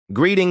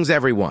Greetings,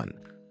 everyone.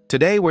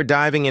 Today we're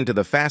diving into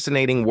the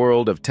fascinating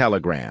world of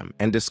Telegram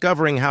and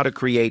discovering how to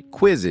create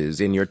quizzes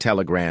in your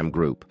Telegram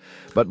group.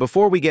 But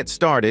before we get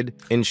started,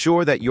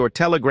 ensure that your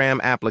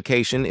Telegram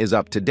application is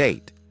up to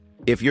date.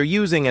 If you're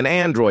using an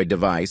Android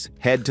device,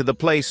 head to the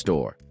Play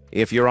Store.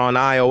 If you're on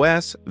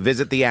iOS,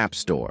 visit the App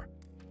Store.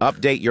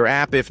 Update your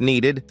app if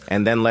needed,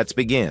 and then let's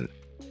begin.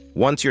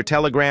 Once your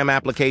Telegram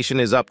application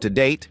is up to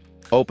date,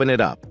 open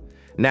it up.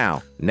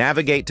 Now,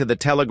 navigate to the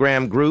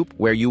Telegram group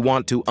where you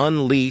want to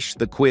unleash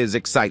the quiz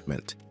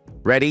excitement.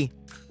 Ready?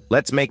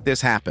 Let's make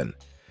this happen.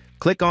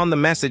 Click on the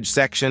message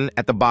section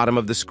at the bottom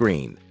of the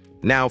screen.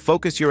 Now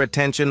focus your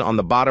attention on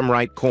the bottom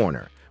right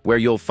corner, where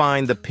you'll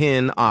find the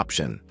pin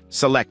option.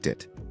 Select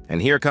it.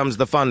 And here comes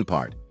the fun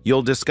part.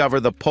 You'll discover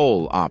the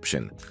poll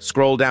option.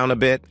 Scroll down a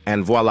bit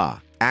and voila,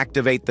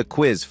 activate the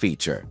quiz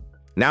feature.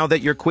 Now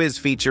that your quiz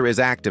feature is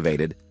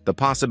activated, the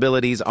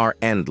possibilities are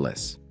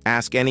endless.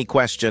 Ask any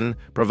question,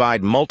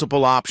 provide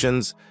multiple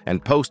options,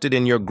 and post it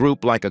in your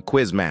group like a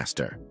quiz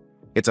master.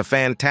 It's a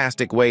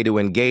fantastic way to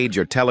engage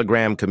your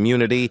Telegram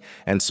community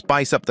and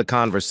spice up the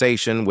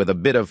conversation with a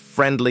bit of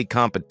friendly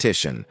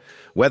competition.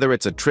 Whether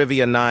it's a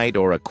trivia night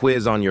or a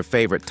quiz on your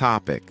favorite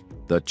topic,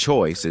 the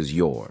choice is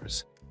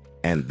yours.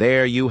 And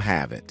there you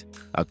have it,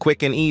 a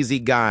quick and easy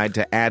guide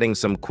to adding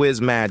some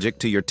quiz magic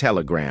to your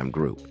Telegram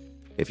group.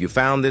 If you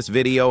found this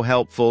video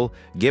helpful,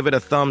 give it a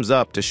thumbs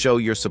up to show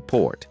your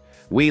support.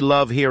 We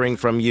love hearing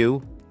from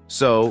you,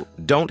 so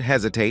don't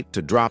hesitate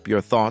to drop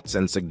your thoughts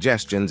and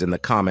suggestions in the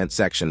comment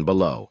section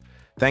below.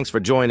 Thanks for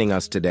joining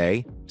us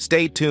today.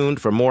 Stay tuned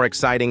for more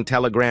exciting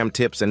Telegram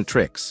tips and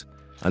tricks.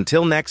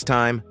 Until next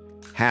time,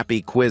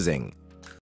 happy quizzing!